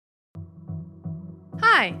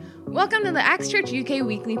Hi, welcome to the Acts Church UK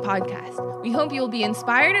Weekly Podcast. We hope you will be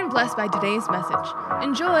inspired and blessed by today's message.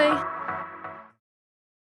 Enjoy!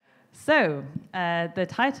 So, the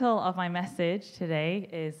title of my message today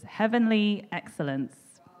is Heavenly Excellence.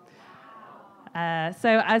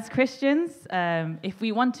 So as Christians, if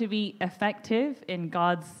we want to be effective in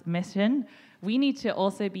God's mission, we need to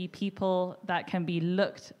also be people that can be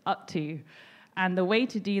looked up to. And the way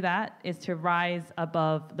to do that is to rise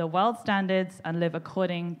above the world standards and live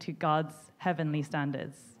according to God's heavenly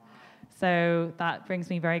standards. So that brings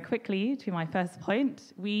me very quickly to my first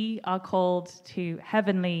point. We are called to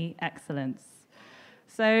heavenly excellence.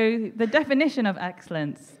 So the definition of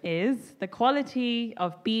excellence is the quality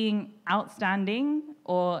of being outstanding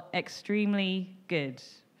or extremely good.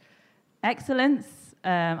 Excellence,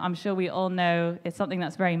 I'm sure we all know, is something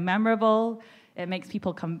that's very memorable. It makes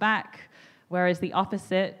people come back, whereas the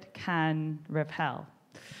opposite can repel.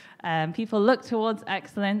 People look towards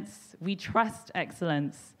excellence. We trust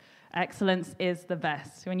excellence. Excellence is the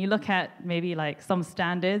best. When you look at maybe like some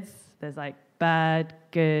standards, there's like bad,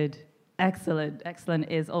 good, excellent.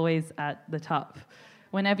 Excellent is always at the top.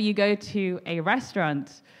 Whenever you go to a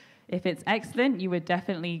restaurant, if it's excellent, you would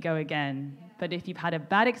definitely go again. But if you've had a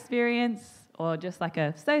bad experience or just like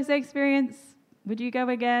a so-so experience, would you go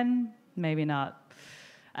again? Maybe not.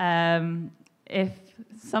 If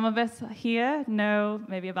some of us here know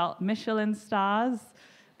maybe about Michelin stars,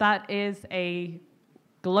 that is a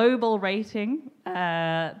global rating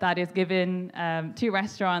that is given to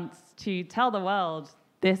restaurants to tell the world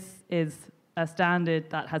this is a standard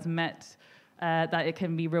that has met, that it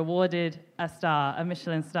can be rewarded a star, a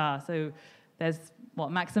Michelin star. So there's,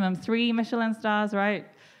 maximum 3 Michelin stars, right?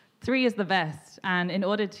 3 is the best. And in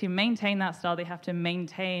order to maintain that star, they have to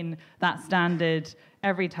maintain that standard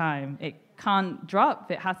every time. It can't drop.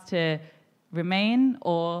 It has to remain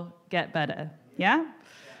or get better. Yeah?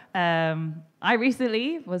 I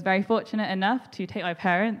recently was very fortunate enough to take my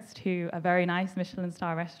parents to a very nice Michelin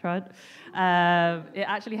star restaurant. It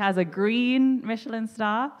actually has a green Michelin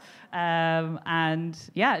star.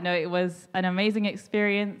 It was an amazing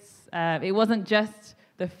experience. It wasn't just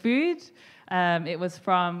the food. It was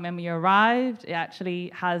from when we arrived. It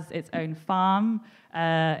actually has its own farm. It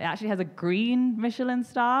actually has a green Michelin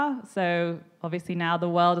star. So obviously now the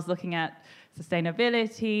world is looking at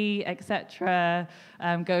sustainability, etc.,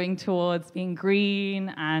 going towards being green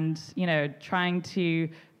and, trying to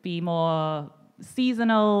be more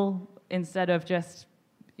seasonal instead of just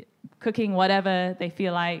cooking whatever they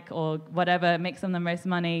feel like or whatever makes them the most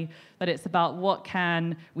money. But it's about what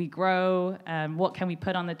can we grow, what can we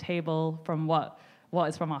put on the table from what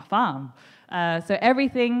is from our farm. So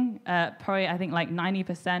everything, probably I think like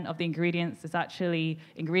 90% of the ingredients is actually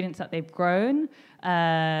ingredients that they've grown.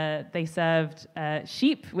 They served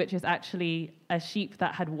sheep, which is actually a sheep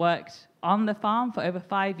that had worked on the farm for over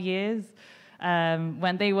 5 years.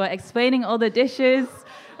 When they were explaining all the dishes,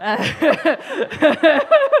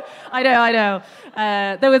 I know.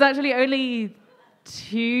 There was actually only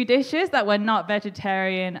 2 dishes that were not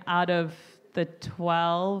vegetarian out of the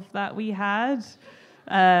 12 that we had.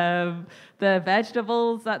 The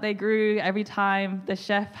vegetables that they grew, every time the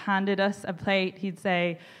chef handed us a plate, he'd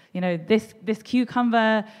say, this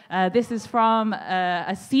cucumber, this is from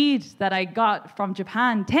a seed that I got from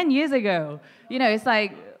Japan 10 years ago. It's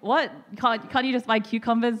like, what? Can't you just buy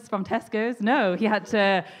cucumbers from Tesco's? No, he had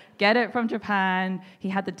to get it from Japan. He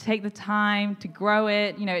had to take the time to grow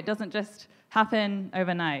it. It doesn't just happen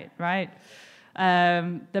overnight, right?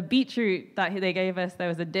 The beetroot that they gave us, there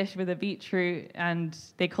was a dish with a beetroot, and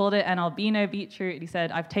they called it an albino beetroot. He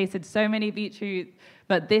said, I've tasted so many beetroot,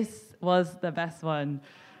 but this was the best one.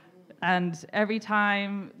 And every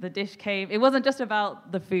time the dish came, it wasn't just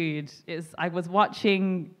about the food. I was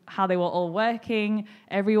watching how they were all working.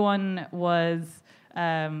 Everyone was,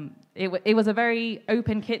 it was a very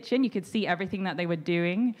open kitchen. You could see everything that they were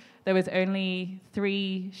doing. There was only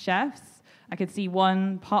 3 chefs. I could see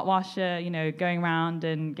 1 pot washer, going around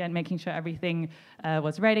and making sure everything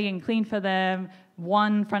was ready and clean for them.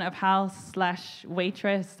 1 front of house /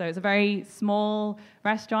 waitress. So it's a very small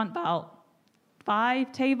restaurant, about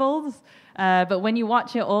 5 tables. But when you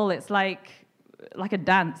watch it all, it's like a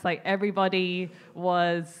dance. Like everybody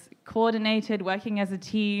was coordinated, working as a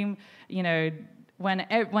team. When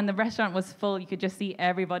the restaurant was full, you could just see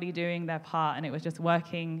everybody doing their part, and it was just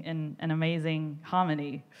working in an amazing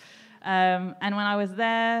harmony. And when I was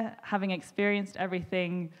there, having experienced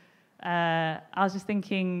everything, I was just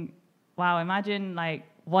thinking, wow, imagine like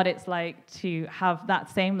what it's like to have that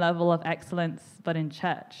same level of excellence, but in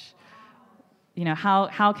church.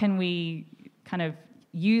 How can we kind of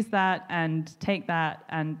use that and take that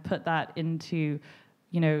and put that into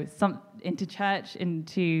into church,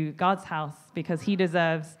 into God's house, because he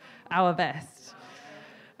deserves our best.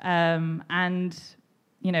 We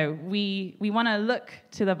want to look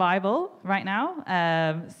to the Bible right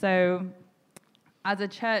now. So as a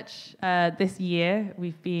church this year,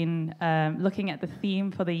 we've been looking at the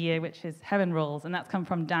theme for the year, which is Heaven Rules, and that's come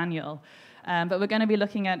from Daniel. But we're going to be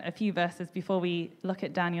looking at a few verses before we look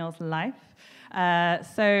at Daniel's life.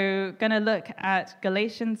 So going to look at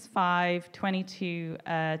Galatians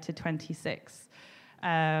 5:22 to 26.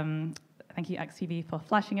 Thank you, XTV, for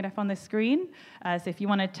flashing it up on the screen. So if you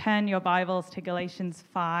want to turn your Bibles to Galatians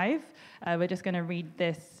 5, we're just going to read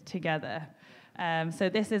this together. So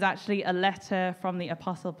this is actually a letter from the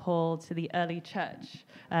Apostle Paul to the early church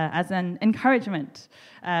as an encouragement.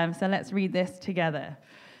 So let's read this together.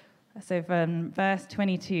 So from verse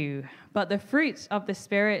 22, but the fruit of the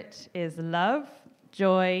Spirit is love,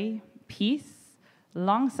 joy, peace,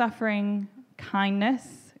 long-suffering,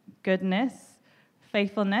 kindness, goodness,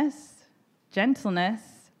 faithfulness, gentleness,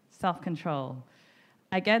 self-control.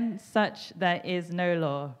 Against such there is no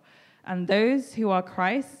law. And those who are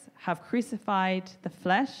Christ's have crucified the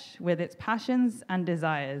flesh with its passions and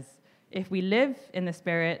desires. If we live in the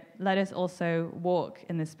Spirit, let us also walk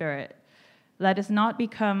in the Spirit. Let us not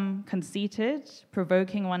become conceited,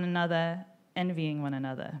 provoking one another, envying one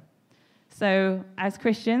another. So, as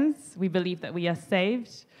Christians, we believe that we are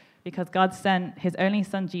saved because God sent his only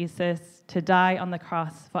Son, Jesus, to die on the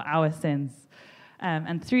cross for our sins.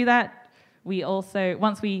 And through that, we also,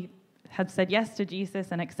 once we had said yes to Jesus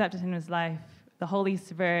and accepted him in his life, the Holy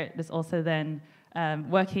Spirit is also then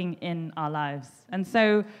working in our lives. And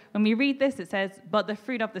so, when we read this, it says, but the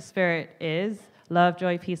fruit of the Spirit is love,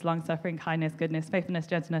 joy, peace, long-suffering, kindness, goodness, faithfulness,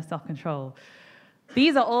 gentleness, self-control.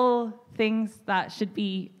 These are all things that should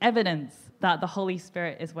be evidence that the Holy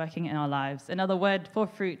Spirit is working in our lives. Another word for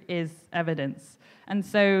fruit is evidence. And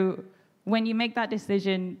so when you make that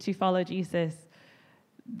decision to follow Jesus,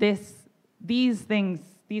 these things,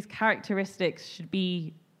 these characteristics should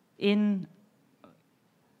be in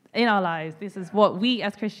our lives. This is what we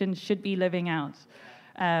as Christians should be living out.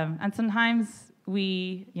 And sometimes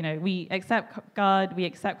we accept God, we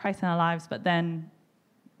accept Christ in our lives, but then,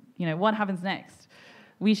 what happens next?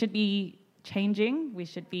 We should be changing, we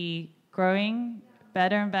should be growing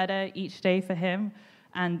better and better each day for him.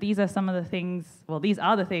 And these are the things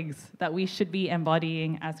that we should be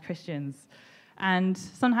embodying as Christians. And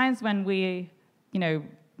sometimes when we,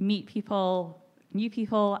 meet new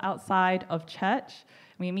people outside of church,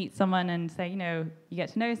 we meet someone and say, you get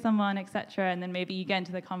to know someone, etc., and then maybe you get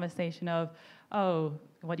into the conversation of, oh,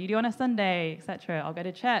 what do you do on a Sunday, etc. I'll go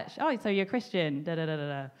to church. Oh, so you're a Christian,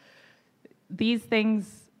 da-da-da-da-da. These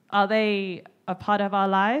things, are they a part of our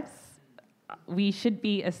lives? We should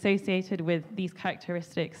be associated with these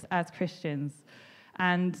characteristics as Christians.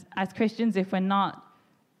 And as Christians, if we're not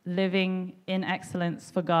living in excellence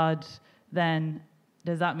for God, then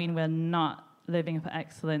does that mean we're not living for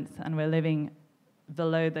excellence and we're living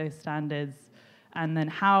below those standards? And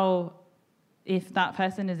then if that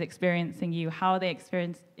person is experiencing you, how they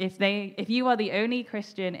experience, if you are the only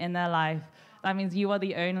Christian in their life, that means you are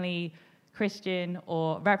the only Christian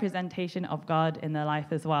or representation of God in their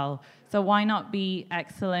life as well. So why not be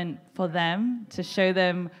excellent for them to show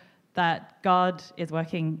them that God is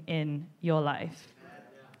working in your life?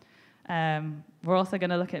 We're also going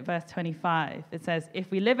to look at verse 25. It says,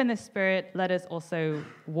 if we live in the Spirit, let us also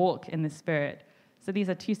walk in the Spirit. So these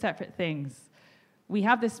are two separate things. We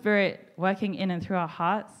have the Spirit working in and through our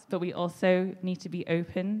hearts, but we also need to be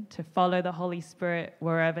open to follow the Holy Spirit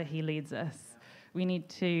wherever he leads us. We need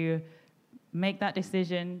to make that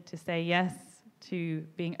decision to say yes to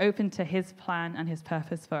being open to his plan and his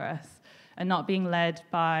purpose for us, and not being led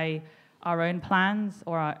by our own plans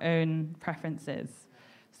or our own preferences.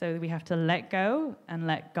 So we have to let go and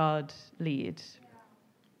let God lead.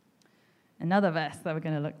 Another verse that we're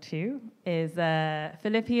going to look to is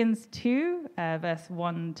Philippians 2, verse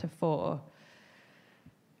 1 to 4.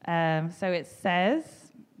 So it says,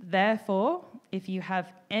 therefore, if you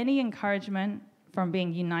have any encouragement from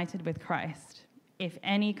being united with Christ, if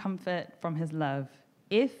any comfort from his love,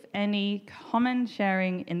 if any common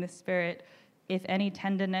sharing in the Spirit, if any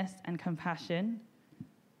tenderness and compassion,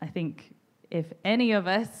 I think if any of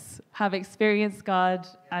us have experienced God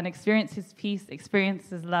and experienced his peace, experienced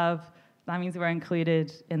his love, that means we're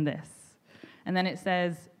included in this. And then it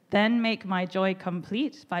says, then make my joy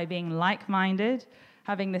complete by being like-minded,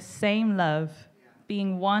 having the same love,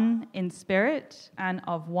 being one in spirit and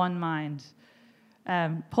of one mind.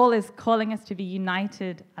 Paul is calling us to be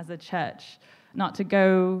united as a church, not to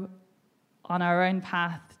go on our own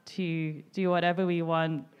path to do whatever we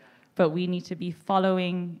want, but we need to be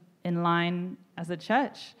following in line as a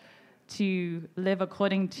church to live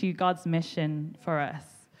according to God's mission for us.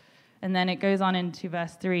 And then it goes on into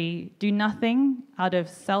verse 3, do nothing out of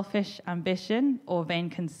selfish ambition or vain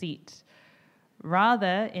conceit.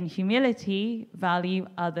 Rather, in humility, value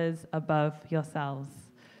others above yourselves.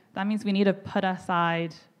 That means we need to put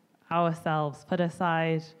aside ourselves, put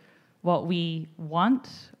aside what we want,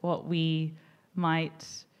 what we might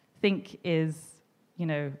think is,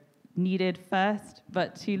 needed first,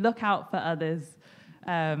 but to look out for others,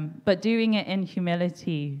 but doing it in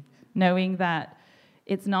humility, knowing that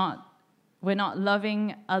we're not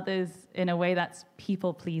loving others in a way that's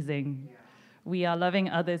people-pleasing. Yeah. We are loving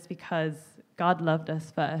others because God loved us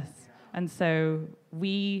first. Yeah. And so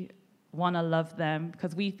we want to love them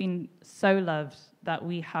because we've been so loved that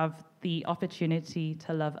we have the opportunity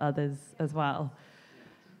to love others as well.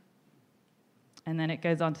 And then it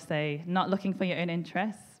goes on to say, not looking for your own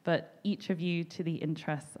interests, but each of you to the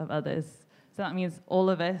interests of others. So that means all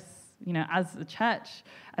of us, as a church,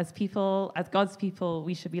 as people, as God's people,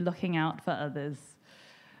 we should be looking out for others.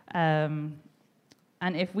 And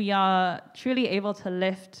if we are truly able to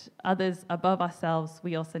lift others above ourselves,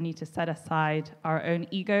 we also need to set aside our own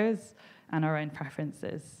egos and our own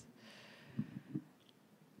preferences.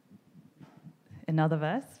 Another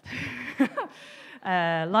verse.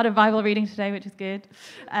 A lot of Bible reading today, which is good.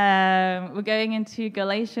 We're going into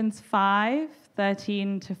Galatians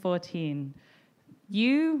 5:13-14.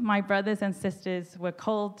 You, my brothers and sisters, were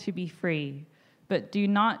called to be free, but do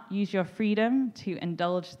not use your freedom to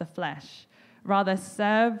indulge the flesh. Rather,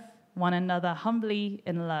 serve one another humbly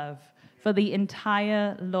in love. For the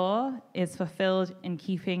entire law is fulfilled in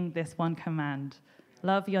keeping this one command: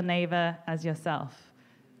 love your neighbor as yourself.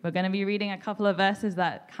 We're going to be reading a couple of verses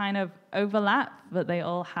that kind of overlap, but they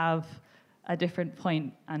all have a different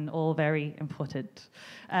point and all very important.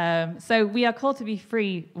 So we are called to be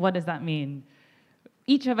free. What does that mean?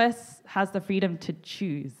 Each of us has the freedom to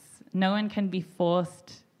choose. No one can be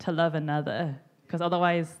forced to love another, because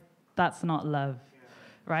otherwise that's not love,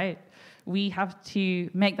 right? We have to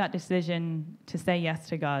make that decision to say yes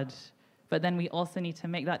to God, but then we also need to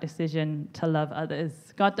make that decision to love others.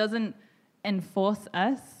 God doesn't enforce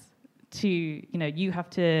us to, you have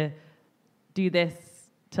to do this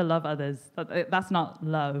to love others. That's not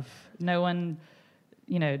love. No one,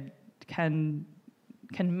 can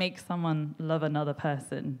make someone love another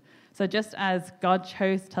person. So just as God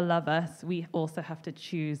chose to love us, we also have to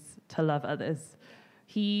choose to love others.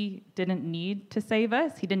 He didn't need to save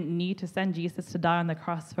us. He didn't need to send Jesus to die on the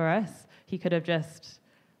cross for us. He could have just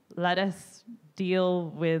let us deal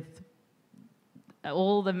with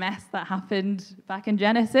all the mess that happened back in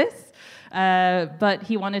Genesis. But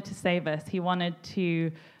he wanted to save us. He wanted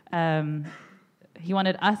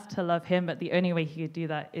us to love him, but the only way he could do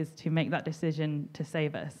that is to make that decision to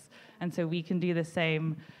save us. And so we can do the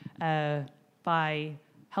same by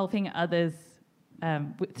helping others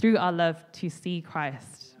through our love to see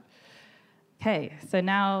Christ. Okay, so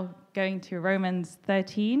now going to Romans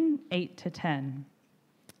 13:8-10.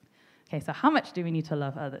 Okay, so how much do we need to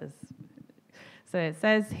love others? So it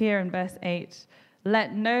says here in verse 8,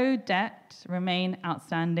 let no debt remain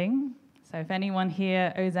outstanding. So if anyone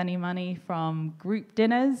here owes any money from group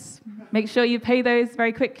dinners, make sure you pay those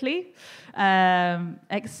very quickly,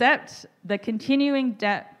 except the continuing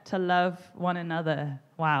debt to love one another.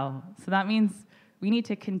 Wow. So that means we need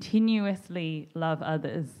to continuously love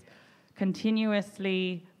others,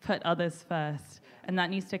 continuously put others first, and that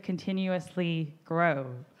needs to continuously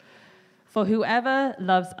grow. For whoever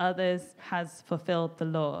loves others has fulfilled the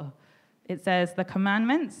law. It says, the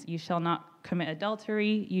commandments, you shall not commit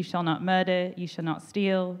adultery, you shall not murder, you shall not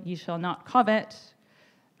steal, you shall not covet,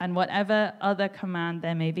 and whatever other command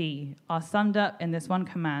there may be, are summed up in this one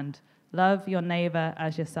command: love your neighbor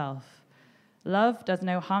as yourself. Love does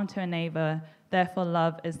no harm to a neighbor, therefore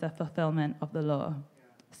love is the fulfillment of the law.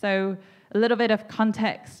 So a little bit of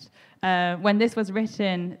context. When this was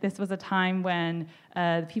written, this was a time when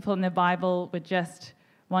the people in the Bible would just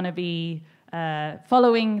want to be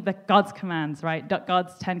following God's commands, right?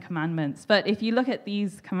 God's 10 commandments. But if you look at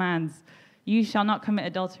these commands, you shall not commit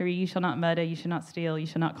adultery, you shall not murder, you shall not steal, you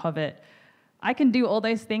shall not covet. I can do all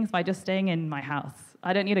those things by just staying in my house.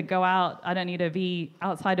 I don't need to go out. I don't need to be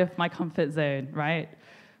outside of my comfort zone, right?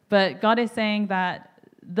 But God is saying that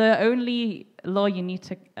the only law you need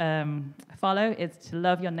to follow is to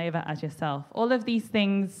love your neighbor as yourself. All of these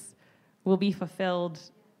things will be fulfilled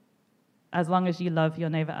as long as you love your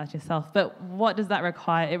neighbor as yourself. But what does that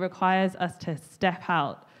require? It requires us to step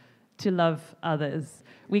out to love others.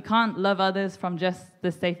 We can't love others from just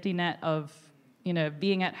the safety net of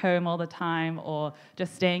being at home all the time or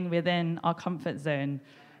just staying within our comfort zone.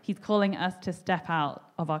 He's calling us to step out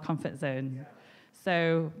of our comfort zone.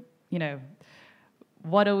 So,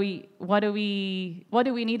 what do we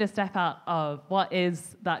need to step out of? What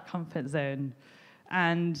is that comfort zone?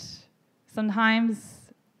 And sometimes,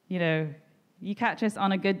 you catch us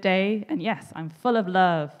on a good day, and yes, I'm full of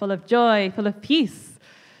love, full of joy, full of peace.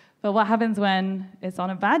 But what happens when it's on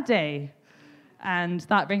a bad day? And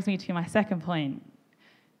that brings me to my second point.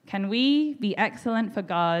 Can we be excellent for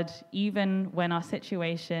God even when our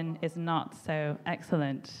situation is not so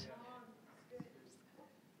excellent?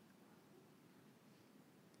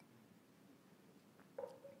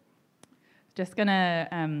 Just going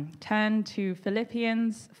to turn to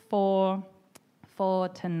Philippians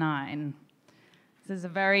 4:4-9. This is a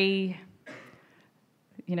very,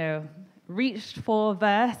 reached for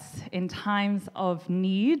verse in times of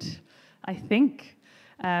need, I think.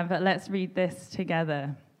 But let's read this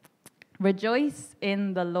together. Rejoice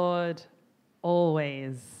in the Lord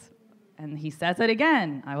always. And he says it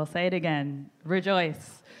again. I will say it again.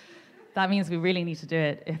 Rejoice. That means we really need to do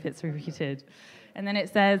it if it's repeated. And then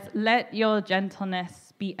it says, let your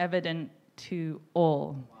gentleness be evident to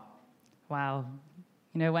all. Wow.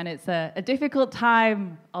 When it's a difficult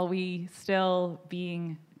time, are we still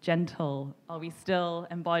being gentle? Are we still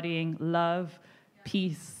embodying love,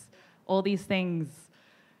 peace, all these things?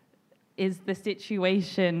 Is the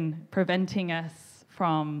situation preventing us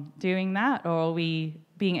from doing that, or are we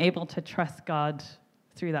being able to trust God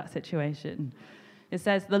through that situation? It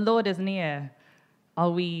says, the Lord is near.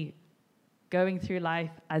 Are we going through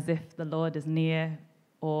life as if the Lord is near,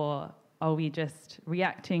 or are we just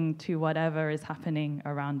reacting to whatever is happening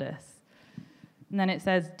around us? And then it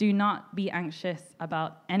says, do not be anxious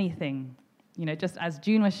about anything. Just as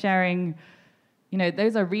June was sharing,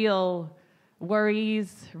 those are real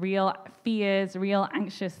worries, real fears, real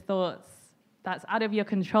anxious thoughts. That's out of your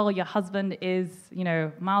control. Your husband is,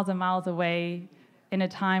 miles and miles away in a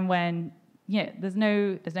time when, there's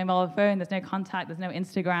no mobile phone, there's no contact, there's no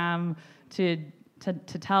Instagram to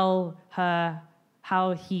tell her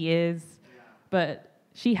how he is. But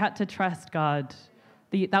she had to trust God.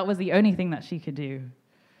 That was the only thing that she could do.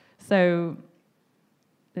 So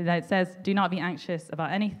it says, do not be anxious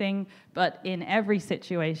about anything, but in every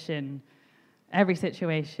situation, every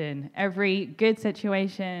good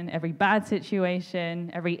situation, every bad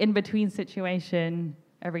situation, every in-between situation,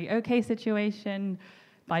 every okay situation,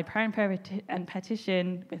 by prayer and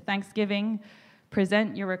petition, with thanksgiving,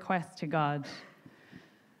 present your requests to God.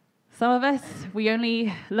 Some of us, we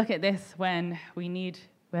only look at this when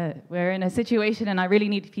we're in a situation and I really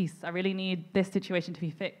need peace. I really need this situation to be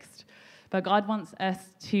fixed. But God wants us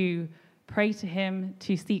to pray to him,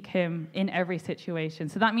 to seek him in every situation.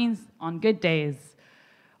 So that means on good days,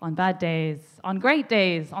 on bad days, on great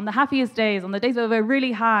days, on the happiest days, on the days where we're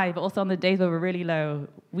really high, but also on the days where we're really low.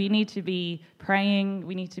 We need to be praying.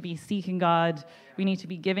 We need to be seeking God. We need to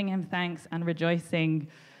be giving him thanks and rejoicing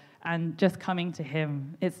and just coming to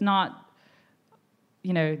him. It's not,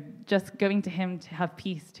 just going to him to have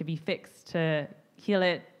peace, to be fixed, to heal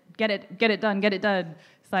it, get it done.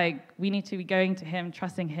 It's like we need to be going to him,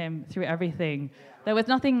 trusting him through everything. There was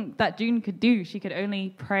nothing that June could do. She could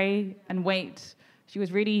only pray and wait. She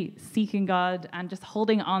was really seeking God and just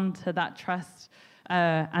holding on to that trust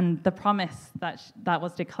and the promise that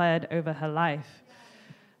was declared over her life.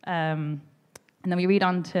 And then we read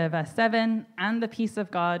on to verse 7, and the peace of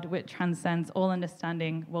God, which transcends all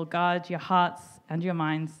understanding, will guard your hearts and your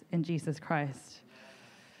minds in Jesus Christ.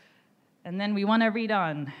 And then we want to read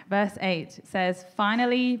on. Verse 8 says,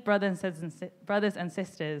 finally, brothers and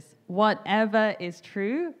sisters, whatever is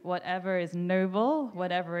true, whatever is noble,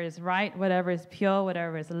 whatever is right, whatever is pure,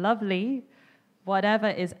 whatever is lovely, whatever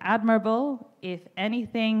is admirable, if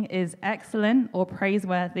anything is excellent or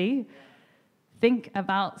praiseworthy, think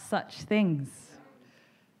about such things.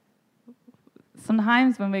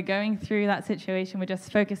 Sometimes when we're going through that situation, we're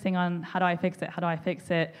just focusing on how do I fix it? How do I fix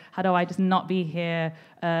it? How do I just not be here?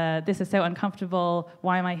 This is so uncomfortable.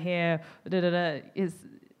 Why am I here? Those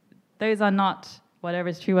are not whatever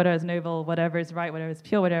is true, whatever is noble, whatever is right, whatever is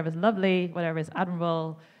pure, whatever is lovely, whatever is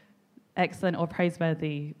admirable, excellent, or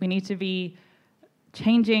praiseworthy. We need to be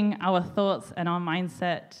changing our thoughts and our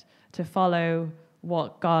mindset to follow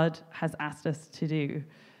what God has asked us to do.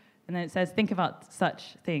 And then it says, think about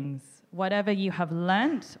such things. Whatever you have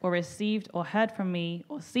learnt or received or heard from me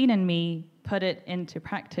or seen in me, put it into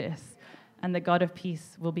practice, and the God of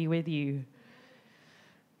peace will be with you.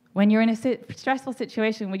 When you're in a stressful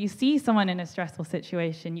situation, when you see someone in a stressful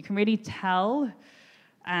situation, you can really tell,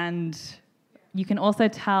 and you can also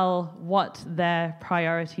tell what their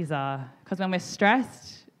priorities are. Because when we're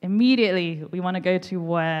stressed, immediately we want to go to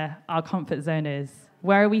where our comfort zone is.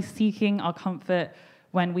 Where are we seeking our comfort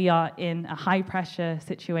when we are in a high-pressure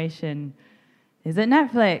situation? Is it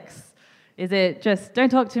Netflix? Is it just, don't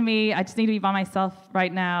talk to me, I just need to be by myself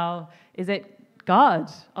right now? Is it God?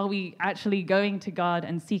 Are we actually going to God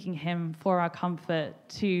and seeking him for our comfort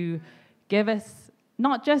to give us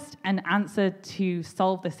not just an answer to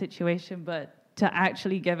solve the situation, but to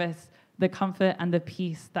actually give us the comfort and the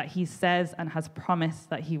peace that he says and has promised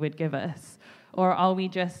that he would give us? Or are we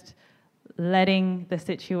just letting the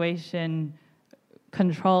situation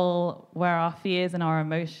control where our fears and our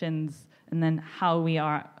emotions and then how we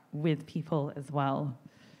are with people as well?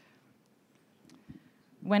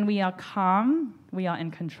 When we are calm, we are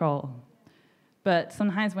in control. But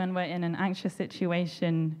sometimes when we're in an anxious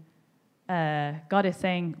situation, God is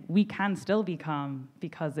saying we can still be calm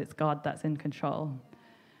because it's God that's in control.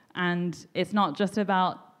 And it's not just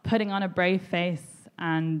about putting on a brave face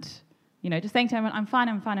and, just saying to everyone, I'm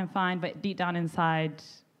fine, but deep down inside,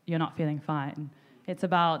 you're not feeling fine. It's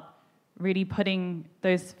about really putting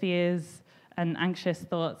those fears and anxious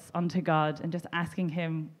thoughts onto God and just asking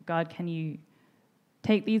him, God, can you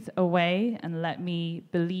take these away and let me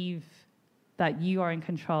believe that you are in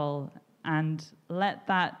control, and let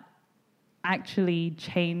that actually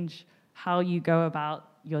change how you go about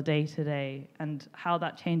your day to day and how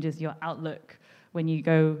that changes your outlook when you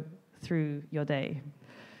go through your day.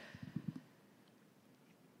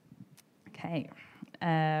 Okay.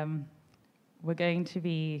 We're going to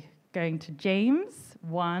be going to James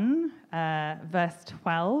 1, verse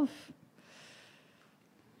 12.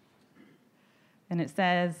 And it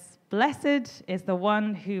says, "Blessed is the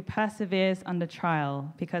one who perseveres under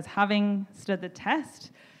trial, because having stood the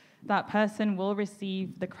test, that person will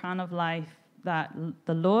receive the crown of life that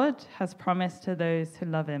the Lord has promised to those who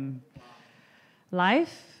love him."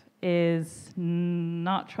 Life is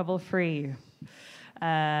not trouble-free.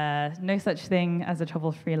 No such thing as a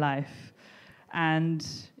trouble-free life. And,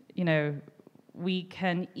 we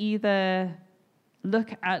can either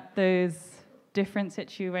look at those different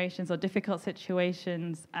situations or difficult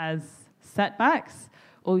situations as setbacks,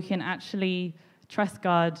 or we can actually trust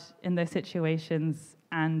God in those situations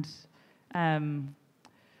and,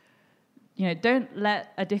 don't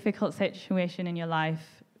let a difficult situation in your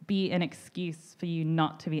life be an excuse for you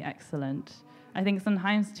not to be excellent. I think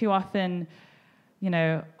sometimes too often,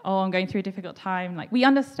 I'm going through a difficult time. Like, we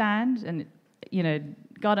understand, and,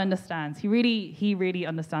 God understands. He really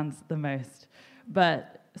understands the most.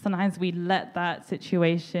 But sometimes we let that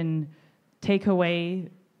situation take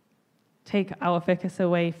our focus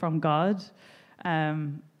away from God.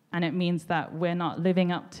 And it means that we're not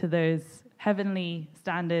living up to those heavenly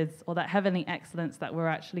standards or that heavenly excellence that we're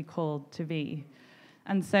actually called to be.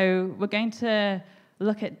 And so we're going to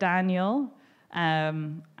look at Daniel.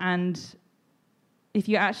 And if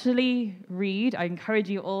you actually read, I encourage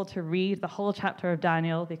you all to read the whole chapter of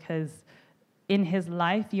Daniel, because in his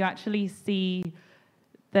life, you actually see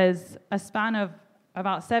there's a span of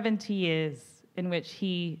about 70 years in which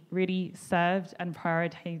he really served and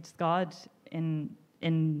prioritized God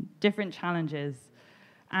in different challenges.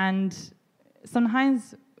 And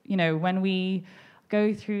sometimes, when we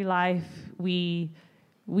go through life, we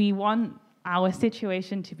want our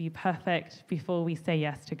situation to be perfect before we say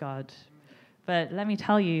yes to God. But let me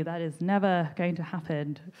tell you, that is never going to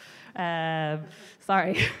happen.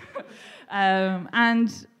 Sorry.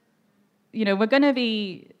 And, we're going to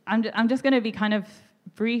be, I'm just going to be kind of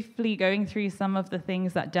briefly going through some of the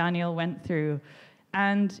things that Daniel went through.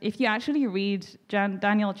 And if you actually read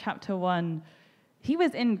Daniel chapter 1, he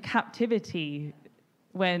was in captivity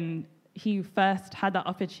when he first had that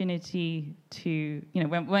opportunity to,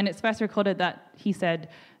 when it's first recorded that he said,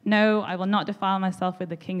 "No, I will not defile myself with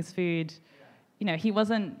the king's food." He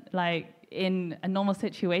wasn't like in a normal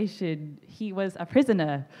situation. He was a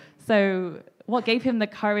prisoner. So what gave him the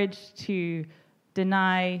courage to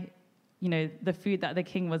deny, the food that the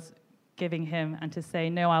king was giving him and to say,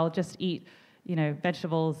 "No, I'll just eat,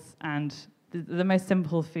 vegetables and the most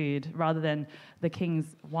simple food rather than the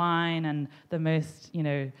king's wine and the most,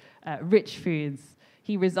 rich foods."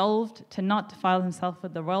 He resolved to not defile himself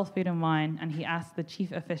with the royal food and wine, and he asked the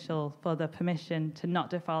chief official for the permission to not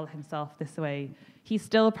defile himself this way. He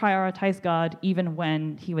still prioritized God even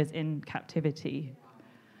when he was in captivity.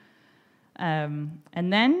 And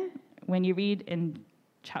then when you read in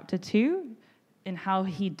chapter 2, in how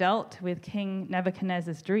he dealt with King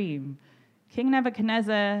Nebuchadnezzar's dream, King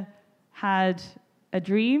Nebuchadnezzar had a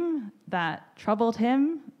dream that troubled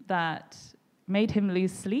him, that made him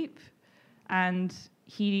lose sleep, and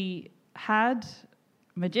he had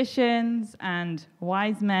magicians and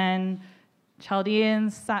wise men,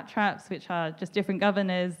 Chaldeans, satraps, which are just different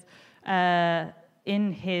governors,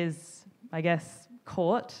 in his, I guess,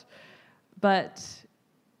 court, but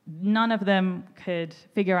none of them could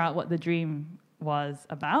figure out what the dream was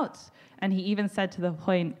about. And he even said to the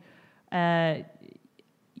point,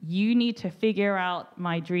 you need to figure out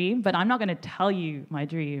my dream, but I'm not going to tell you my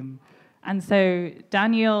dream. And so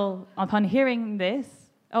Daniel, upon hearing this,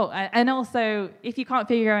 and also, if you can't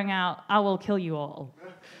figure it out, I will kill you all.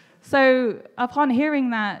 So upon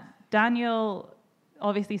hearing that, Daniel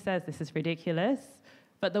obviously says, this is ridiculous.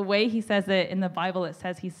 But the way he says it in the Bible, it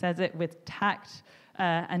says he says it with tact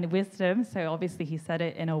and wisdom. So obviously he said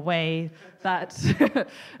it in a way that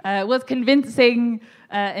was convincing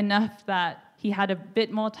enough that he had a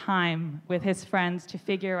bit more time with his friends to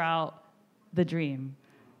figure out the dream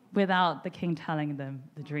without the king telling them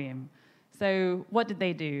the dream. So what did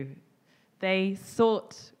they do? They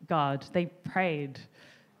sought God. They prayed.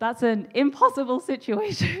 That's an impossible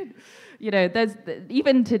situation.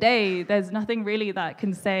 Even today, there's nothing really that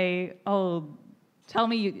can say, oh, tell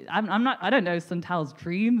me, I don't know Suntal's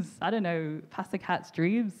dreams. I don't know Pastor Kat's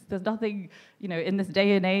dreams. There's nothing, in this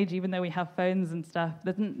day and age, even though we have phones and stuff,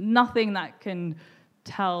 there's nothing that can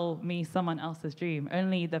tell me someone else's dream.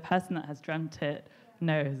 Only the person that has dreamt it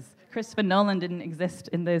knows. Christopher Nolan didn't exist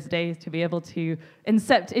in those days to be able to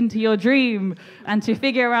incept into your dream and to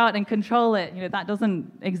figure out and control it. That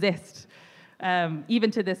doesn't exist,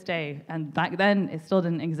 even to this day. And back then, it still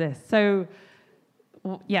didn't exist. So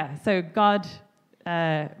God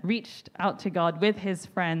reached out to God with his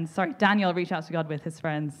friends. Daniel reached out to God with his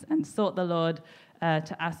friends and sought the Lord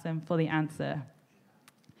to ask them for the answer.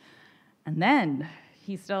 And then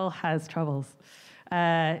he still has troubles.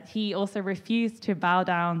 He also refused to bow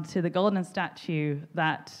down to the golden statue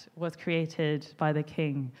that was created by the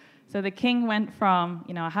king. So the king went from,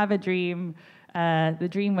 I have a dream. The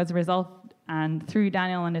dream was resolved and through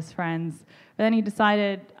Daniel and his friends. But then he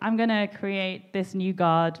decided, I'm going to create this new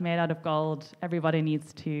god made out of gold. Everybody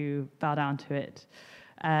needs to bow down to it.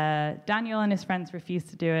 Daniel and his friends refused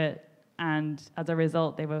to do it. And as a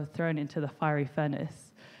result, they were thrown into the fiery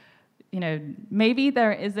furnace. Maybe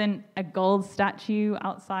there isn't a gold statue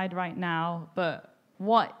outside right now, but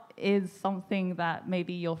what is something that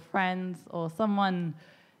maybe your friends or someone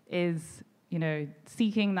is,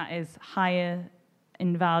 seeking that is higher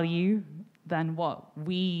in value than what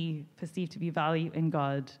we perceive to be value in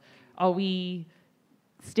God? Are we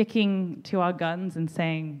sticking to our guns and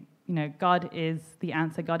saying, God is the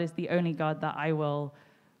answer, God is the only God that I will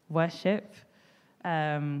worship?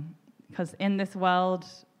 Because in this world,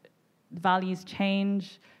 values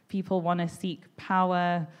change. People want to seek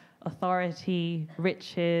power, authority,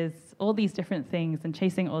 riches, all these different things, and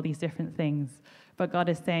chasing all these different things. But God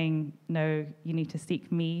is saying, no, you need to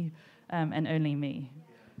seek me and only me.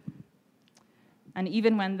 And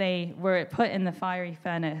even when they were put in the fiery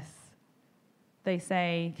furnace, they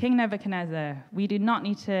say, King Nebuchadnezzar, we do not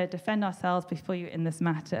need to defend ourselves before you in this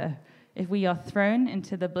matter. If we are thrown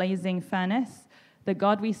into the blazing furnace, the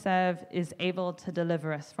God we serve is able to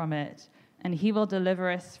deliver us from it, and he will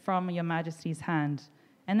deliver us from your majesty's hand.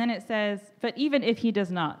 And then it says, but even if he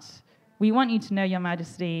does not, we want you to know, your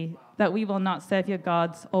majesty, that we will not serve your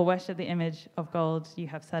gods or worship the image of gold you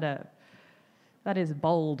have set up. That is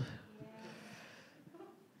bold.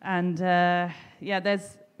 And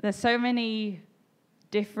there's so many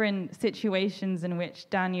different situations in which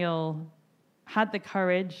Daniel had the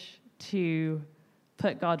courage to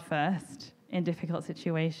put God first in difficult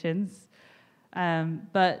situations.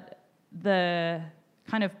 But the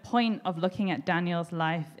kind of point of looking at Daniel's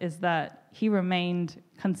life is that he remained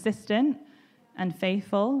consistent and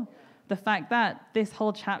faithful. The fact that this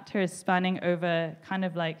whole chapter is spanning over kind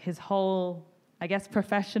of like his whole, I guess,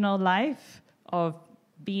 professional life of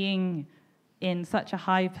being in such a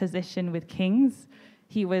high position with kings.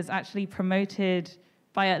 He was actually promoted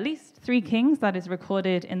by at least 3 kings that is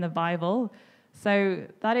recorded in the Bible. So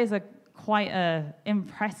that is quite a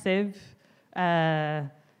impressive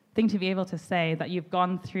thing to be able to say, that you've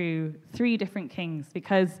gone through 3 different kings,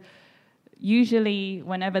 because usually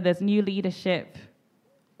whenever there's new leadership,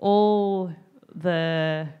 all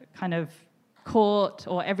the kind of court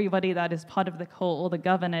or everybody that is part of the court, all the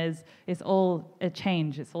governors, is all a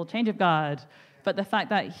change. It's all change of guard. But the fact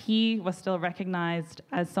that he was still recognized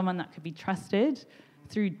as someone that could be trusted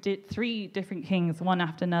through 3 different kings, one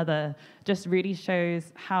after another, just really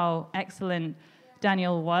shows how excellent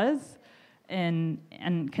Daniel was and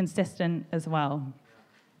consistent as well.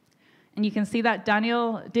 And you can see that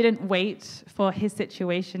Daniel didn't wait for his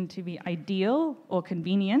situation to be ideal or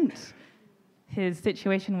convenient. His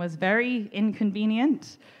situation was very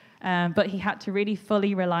inconvenient, but he had to really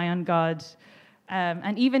fully rely on God.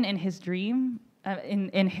 And even in his dream,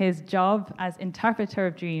 in his job as interpreter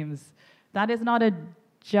of dreams, that is not a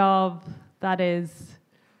job that is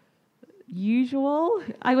usual,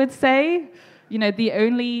 I would say. You know, the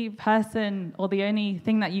only person or the only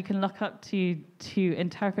thing that you can look up to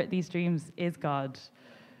interpret these dreams is God.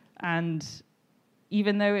 And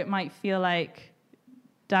even though it might feel like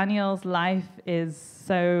Daniel's life is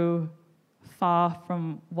so far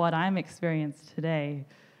from what I'm experiencing today,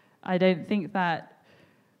 I don't think that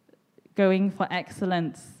going for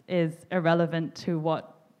excellence is irrelevant to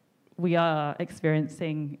what we are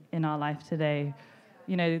experiencing in our life today.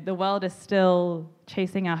 You know, the world is still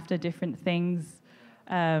chasing after different things,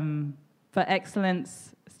 but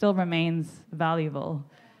excellence still remains valuable.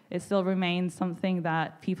 It still remains something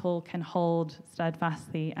that people can hold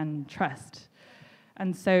steadfastly and trust.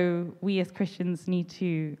 And so we as Christians need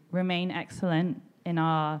to remain excellent in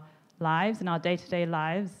our lives, in our day-to-day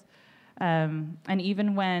lives. And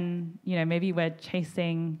even when, you know, maybe we're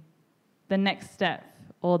chasing the next step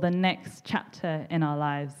or the next chapter in our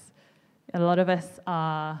lives. A lot of us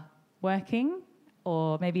are working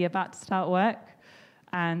or maybe about to start work.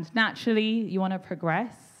 And naturally, you want to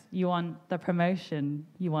progress. You want the promotion.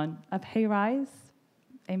 You want a pay rise.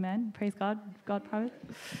 Amen. Praise God. God promise.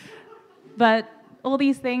 But all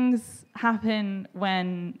these things happen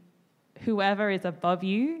when whoever is above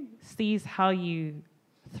you sees how you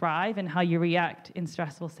thrive and how you react in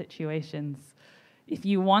stressful situations. If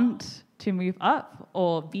you want to move up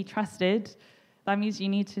or be trusted, that means you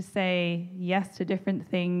need to say yes to different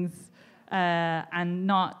things and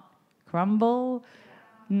not grumble,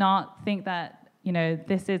 not think that, you know,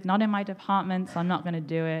 this is not in my department, so I'm not going to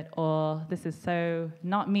do it, or this is so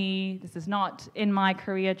not me, this is not in my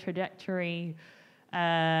career trajectory.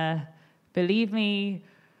 Believe me,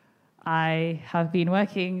 I have been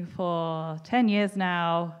working for 10 years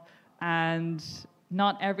now, and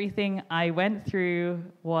not everything I went through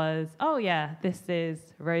was, oh yeah, this is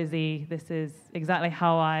rosy, this is exactly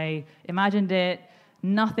how I imagined it.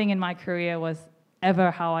 Nothing in my career was ever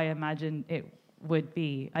how I imagined it would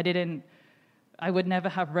be. I would never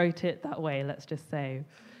have wrote it that way, let's just say.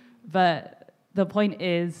 But the point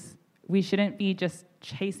is, we shouldn't be just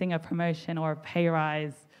chasing a promotion or a pay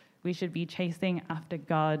rise. We should be chasing after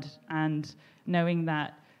God and knowing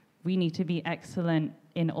that we need to be excellent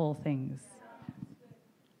in all things.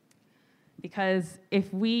 Because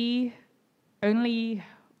if we only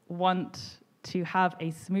want to have a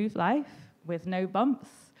smooth life with no bumps,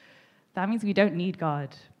 that means we don't need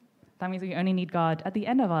God. That means we only need God at the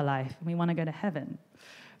end of our life, and we want to go to heaven.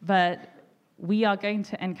 But we are going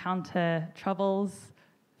to encounter troubles,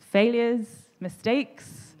 failures,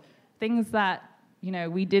 mistakes, things that, you know,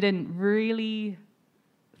 we didn't really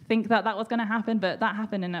think that was going to happen, but that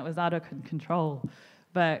happened and it was out of control.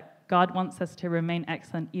 But God wants us to remain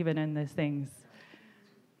excellent even in those things.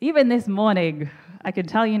 Even this morning, I can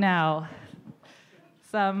tell you now,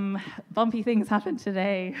 some bumpy things happened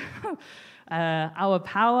today. Our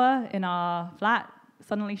power in our flat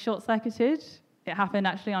suddenly short-circuited. It happened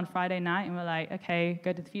actually on Friday night, and we're like, okay,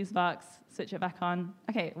 go to the fuse box, switch it back on.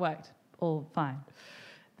 Okay, it worked, all fine.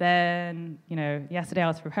 Then, you know, yesterday I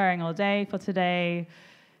was preparing all day for today,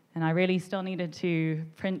 and I really still needed to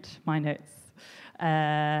print my notes.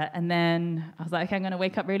 And then I was like, okay, I'm going to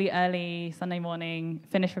wake up really early Sunday morning,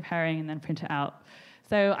 finish preparing, and then print it out.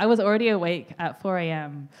 So I was already awake at 4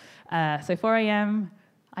 a.m. So 4 a.m.,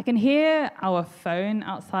 I can hear our phone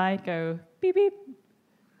outside go beep, beep.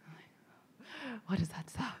 What is that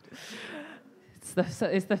sound?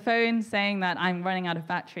 It's the phone saying that I'm running out of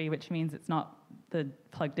battery, which means it's not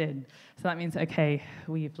plugged in. So that means, okay,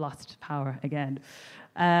 we've lost power again.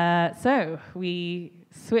 So we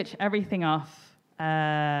switch everything off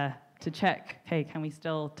to check, okay, can we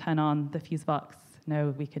still turn on the fuse box?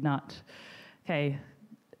 No, we could not. Okay,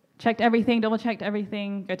 checked everything, double-checked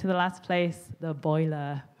everything, go to the last place, the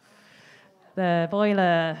boiler. The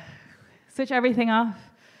boiler, switch everything off,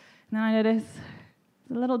 and then I notice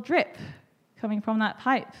a little drip coming from that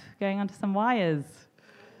pipe going onto some wires.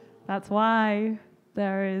 That's why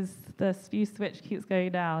the fuse switch keeps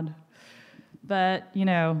going down. But, you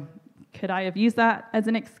know, could I have used that as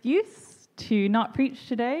an excuse to not preach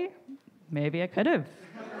today? Maybe I could have.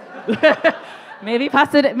 Maybe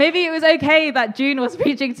it was okay that June was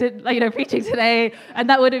preaching today, and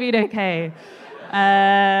that would have been okay.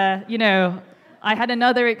 You know, I had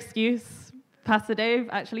another excuse. Pastor Dave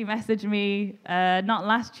actually messaged me, not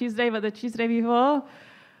last Tuesday, but the Tuesday before.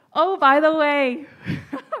 Oh, by the way,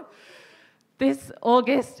 This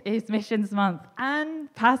August is Missions Month,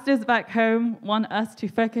 and pastors back home want us to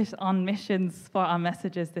focus on missions for our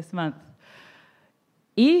messages this month.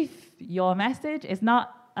 If your message is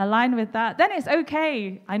not aligned with that, then it's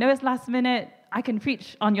okay. I know it's last minute. I can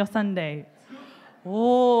preach on your Sunday.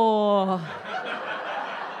 Oh.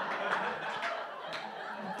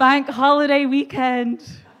 Bank holiday weekend.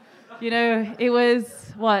 It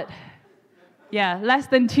was less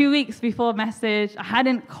than 2 weeks before message. I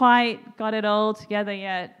hadn't quite got it all together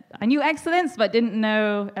yet. I knew excellence, but didn't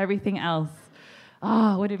know everything else.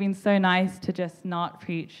 It would have been so nice to just not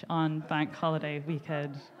preach on bank holiday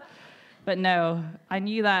weekend. But no, I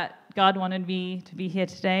knew that God wanted me to be here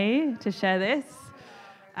today to share this.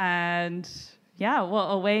 And what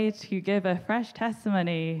a way to give a fresh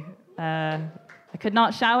testimony. I could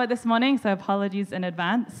not shower this morning, so apologies in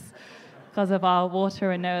advance because of our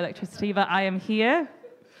water and no electricity, but I am here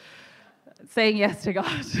saying yes to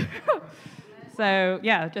God. So,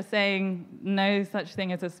 just saying no such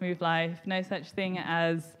thing as a smooth life, no such thing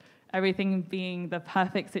as everything being the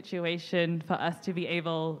perfect situation for us to be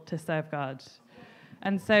able to serve God.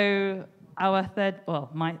 And so the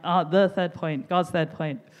third point, God's third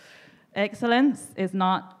point, excellence is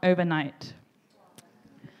not overnight.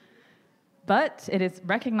 But it is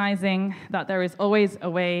recognizing that there is always a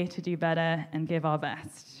way to do better and give our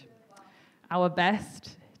best. Our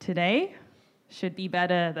best today should be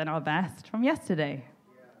better than our best from yesterday.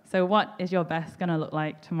 So what is your best going to look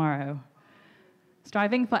like tomorrow?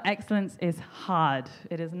 Striving for excellence is hard.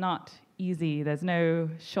 It is not easy. There's no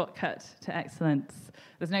shortcut to excellence.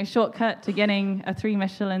 There's no shortcut to getting a 3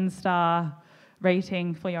 Michelin star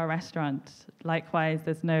rating for your restaurant. Likewise,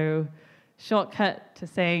 there's no shortcut to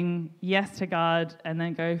saying yes to God and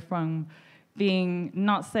then go from being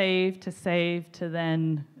not saved to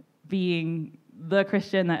then being the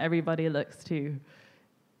Christian that everybody looks to.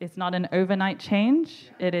 It's not an overnight change.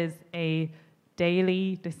 It is a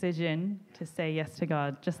daily decision to say yes to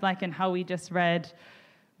God. Just like in how we just read,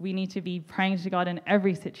 we need to be praying to God in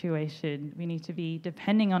every situation. We need to be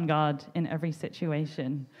depending on God in every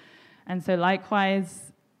situation. And so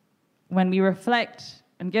likewise, when we reflect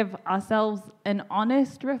and give ourselves an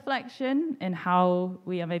honest reflection in how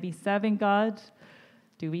we are maybe serving God,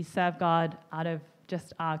 do we serve God out of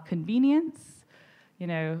just our convenience?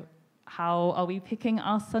 How are we picking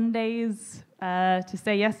our Sundays to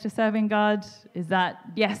say yes to serving God? That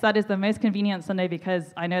is the most convenient Sunday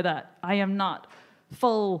because I know that I am not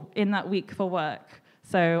full in that week for work,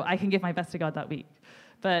 so I can give my best to God that week.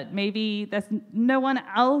 But maybe there's no one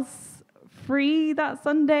else free that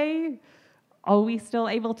Sunday. Are we still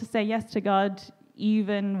able to say yes to God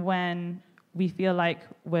even when we feel like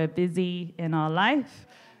we're busy in our life,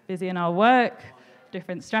 busy in our work,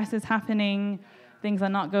 different stresses happening, things are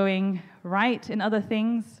not going right in other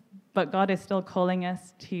things, but God is still calling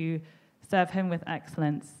us to serve him with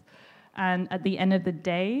excellence. And at the end of the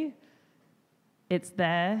day, it's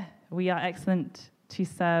there. We are excellent to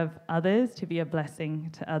serve others, to be a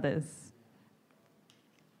blessing to others.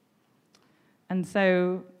 And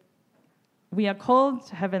so we are called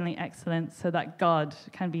to heavenly excellence so that God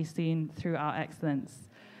can be seen through our excellence.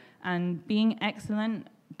 And being excellent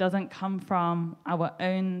doesn't come from our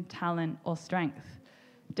own talent or strength.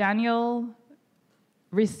 Daniel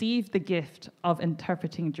received the gift of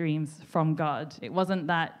interpreting dreams from God. It wasn't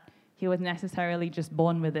that he was necessarily just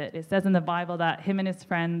born with it. It says in the Bible that him and his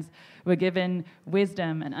friends were given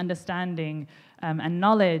wisdom and understanding and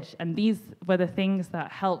knowledge, and these were the things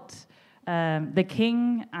that helped the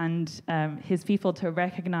king and his people to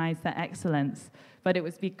recognize their excellence. But it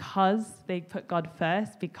was because they put God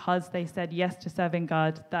first, because they said yes to serving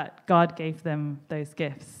God, that God gave them those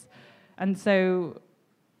gifts. And so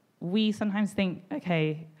we sometimes think,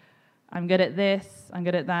 okay, I'm good at this, I'm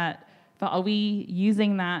good at that, but are we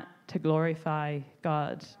using that to glorify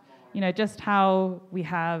God? Just how we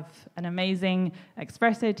have an amazing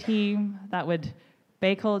espresso team that would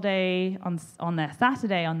bake all day on their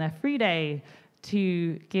Saturday, on their free day,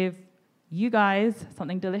 to give you guys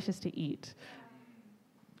something delicious to eat.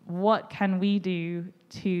 What can we do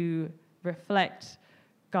to reflect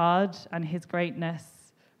God and his greatness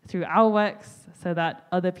through our works so that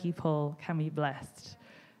other people can be blessed?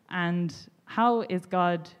 And how is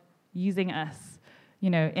God using us,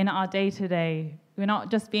 in our day-to-day? We're not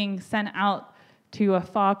just being sent out to a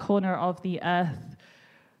far corner of the earth.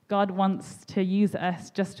 God wants to use us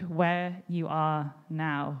just where you are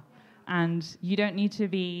now. And you don't need to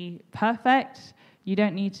be perfect. You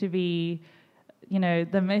don't need to be,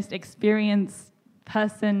 the most experienced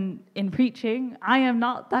person in preaching. I am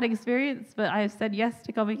not that experienced, but I have said yes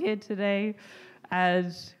to coming here today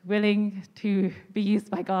as willing to be used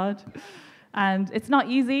by God. And it's not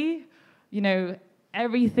easy.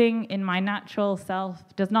 Everything in my natural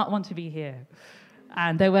self does not want to be here.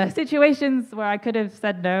 And there were situations where I could have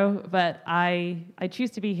said no, but I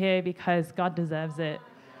choose to be here because God deserves it.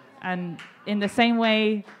 And in the same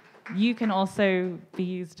way, you can also be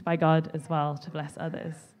used by God as well to bless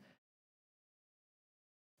others.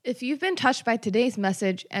 If you've been touched by today's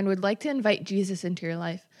message and would like to invite Jesus into your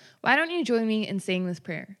life, why don't you join me in saying this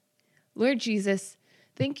prayer? Lord Jesus,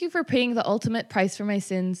 thank you for paying the ultimate price for my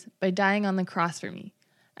sins by dying on the cross for me.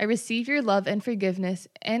 I receive your love and forgiveness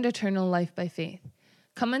and eternal life by faith.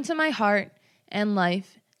 Come into my heart and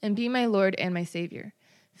life and be my Lord and my Savior.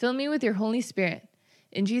 Fill me with your Holy Spirit.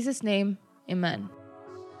 In Jesus' name, amen.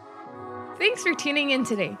 Thanks for tuning in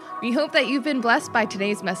today. We hope that you've been blessed by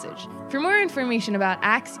today's message. For more information about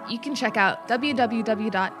Acts, you can check out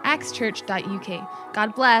www.actschurch.uk.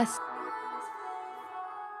 God bless.